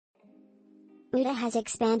UTA has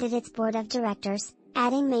expanded its board of directors,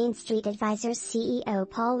 adding Main Street Advisors CEO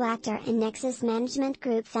Paul Wachter and Nexus Management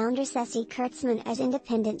Group founder Ceci Kurzman as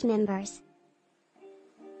independent members.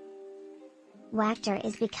 Wachter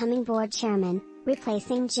is becoming board chairman,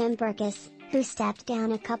 replacing Jim Berkus, who stepped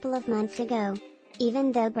down a couple of months ago.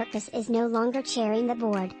 Even though Berkus is no longer chairing the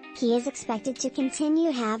board, he is expected to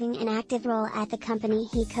continue having an active role at the company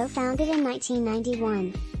he co-founded in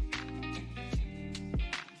 1991.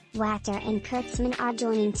 Wachter and Kurzman are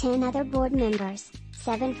joining 10 other board members,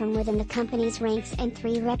 7 from within the company's ranks and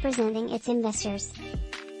 3 representing its investors.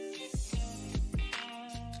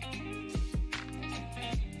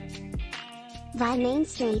 Via Main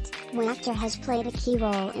Street, Wachter has played a key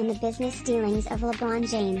role in the business dealings of LeBron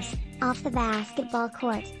James, off the basketball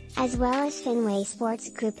court, as well as Fenway Sports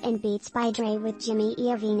Group and Beats by Dre with Jimmy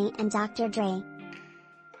Iovine and Dr. Dre.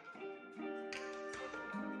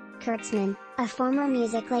 Kurzman, a former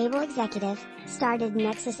music label executive, started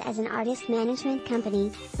Nexus as an artist management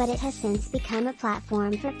company, but it has since become a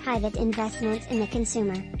platform for private investments in the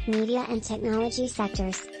consumer, media and technology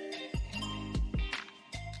sectors.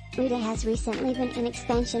 UTA has recently been in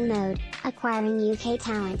expansion mode, acquiring UK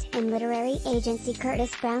talent and literary agency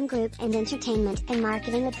Curtis Brown Group and entertainment and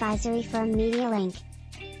marketing advisory firm MediaLink.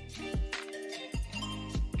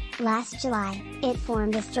 Last July, it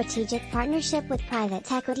formed a strategic partnership with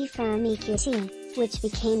private equity firm EQT, which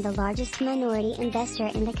became the largest minority investor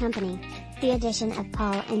in the company. The addition of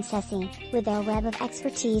Paul and Ceci, with their web of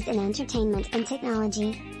expertise in entertainment and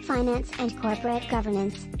technology, finance and corporate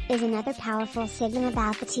governance, is another powerful signal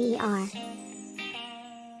about the TER.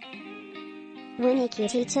 When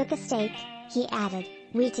EQT took a stake, he added,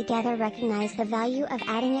 "We together recognize the value of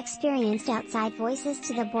adding experienced outside voices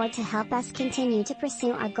to the board to help us continue to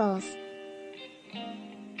pursue our goals."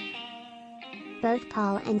 Both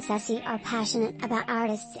Paul and Ceci are passionate about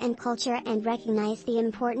artists and culture and recognize the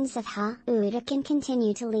importance of how UTA can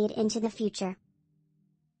continue to lead into the future.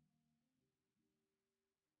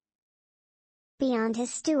 Beyond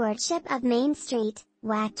his stewardship of Main Street,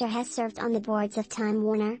 Wachter has served on the boards of Time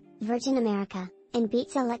Warner, Virgin America, and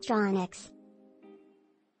Beats Electronics.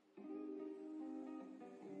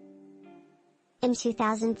 In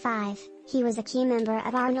 2005, he was a key member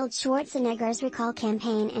of Arnold Schwarzenegger's recall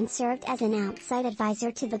campaign and served as an outside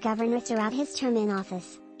advisor to the governor throughout his term in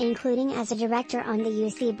office, including as a director on the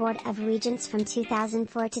UC Board of Regents from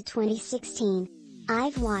 2004 to 2016.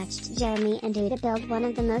 I've watched Jeremy and UTA build one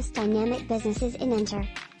of the most dynamic businesses in